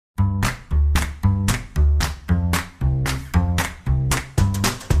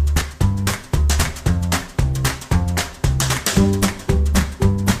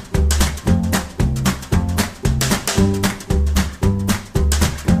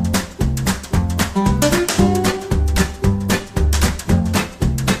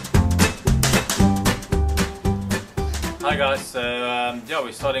guys, so yeah,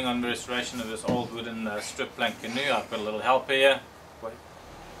 we're starting on the restoration of this old wooden strip plank canoe. I've got a little helper here. Wait.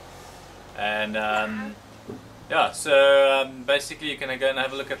 And yeah, so basically you're going to go and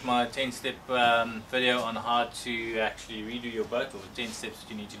have a look at my 10-step video on how to actually redo your boat, or the 10 steps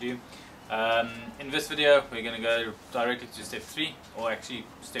that you need to do. In this video we're going to go directly to step 3, or actually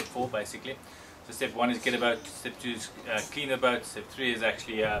step 4 basically. So step 1 is get a boat, step 2 is clean the boat, step 3 is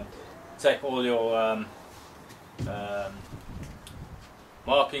actually take all your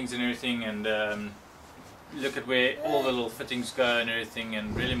markings and everything, and look at where all the little fittings go and everything,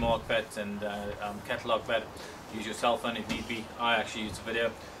 and really mark that and catalog that. Use your cell phone if need be. I actually use a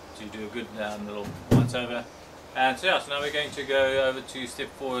video to do a good little once over. And so yeah, so now we're going to go over to step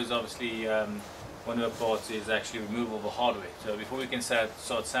 4. Is obviously one of the parts is actually remove all the hardware. So before we can start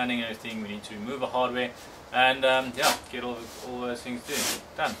sanding and everything, we need to remove the hardware and yeah, get all those things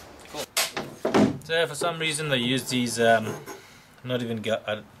done. Cool. So for some reason they use these, not even,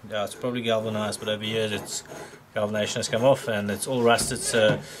 it's probably galvanized, but over here it's galvanization has come off and it's all rusted,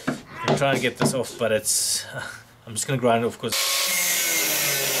 so I'm trying to get this off, but it's, I'm just going to grind it off because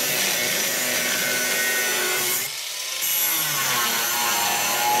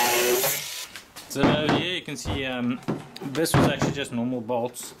so over here you can see this was actually just normal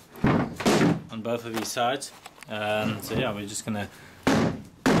bolts on both of these sides. So yeah, we're just going to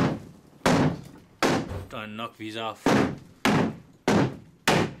try and knock these off.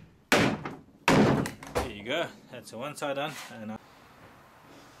 There you go, that's the one side done. And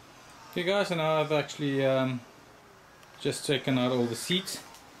okay guys, and now I've actually just taken out all the seats,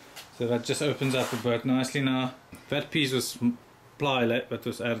 so that just opens up the boat nicely now. That piece was ply that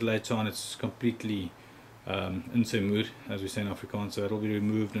was added later on. It's completely inside mood, as we say in Afrikaans, so it'll be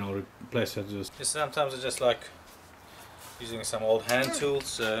removed and I'll replace that with this. Sometimes I just like using some old hand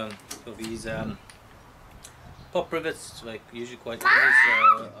tools for these pop rivets, like usually quite easy,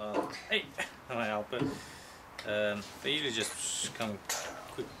 so hey, my helper. They usually just come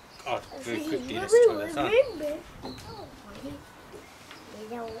quick out very quickly. Let's try that out.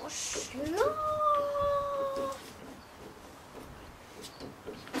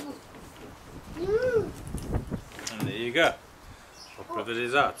 And there you go. Pop rivet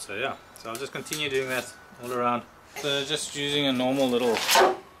is out. So yeah, so I'll just continue doing that all around. So just using a normal little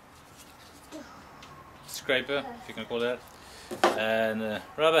scraper, if you can call that, and a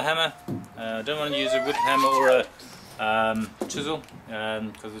rubber hammer. I don't want to use a wood hammer or a chisel,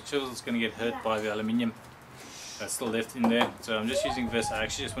 because the chisel is going to get hurt by the aluminium that's still left in there. So I'm just using this. I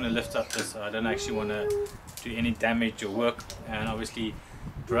actually just want to lift up this. I don't actually want to do any damage or work, and obviously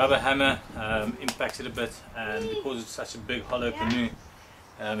the rubber hammer impacts it a bit, and because it's such a big hollow canoe,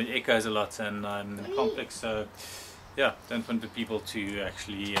 it echoes a lot, and I'm in a complex, so yeah, don't want the people to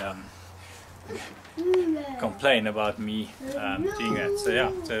actually complain about me doing that. So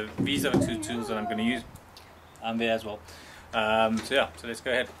yeah, so these are the 2 tools that I'm going to use there as well. So yeah, so let's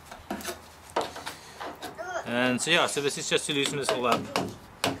go ahead. And so yeah, so this is just to loosen this all up.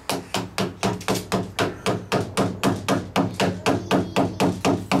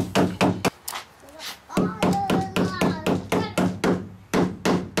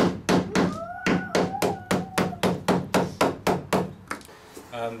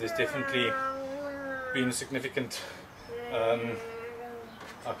 There's definitely been a significant, how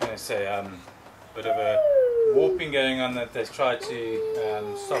can I say, bit of a warping going on that they've tried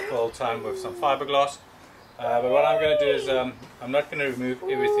to stop the whole time with some fiberglass. But what I'm going to do is I'm not going to remove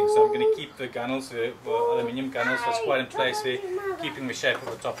everything, so I'm going to keep the gunnels, the aluminium gunnels that's quite in place there, keeping the shape of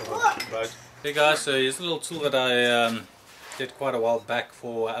the top of the boat. Hey guys, so here's a little tool that I did quite a while back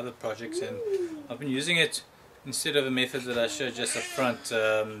for other projects, and I've been using it instead of the method that I showed just up front,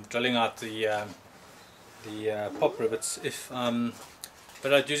 drilling out the pop rivets.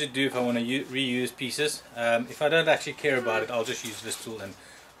 But I usually do if I want to reuse pieces. If I don't actually care about it, I'll just use this tool and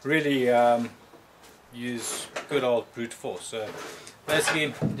really use good old brute force. So basically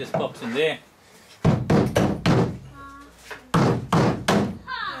it just pops in there, and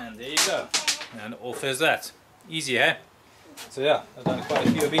there you go, and off is that. Easy, eh? So yeah, I've done quite a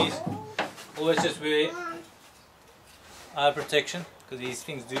few of these. Always just wear eye protection, because these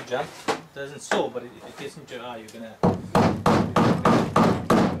things do jump. It doesn't saw, but if it gets into your eye, you're gonna.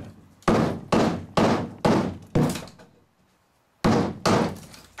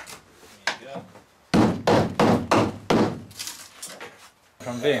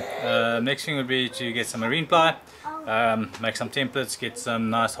 From there, next thing would be to get some marine ply, make some templates, get some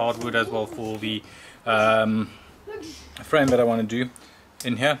nice hardwood as well for the frame that I want to do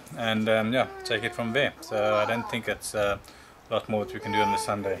in here, and yeah, take it from there. So I don't think it's a lot more that we can do on the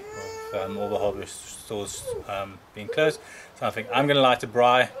Sunday. all the hardware stores being closed. So I think I'm going to light a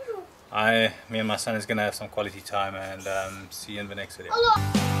braai. Me and my son is going to have some quality time, and see you in the next video.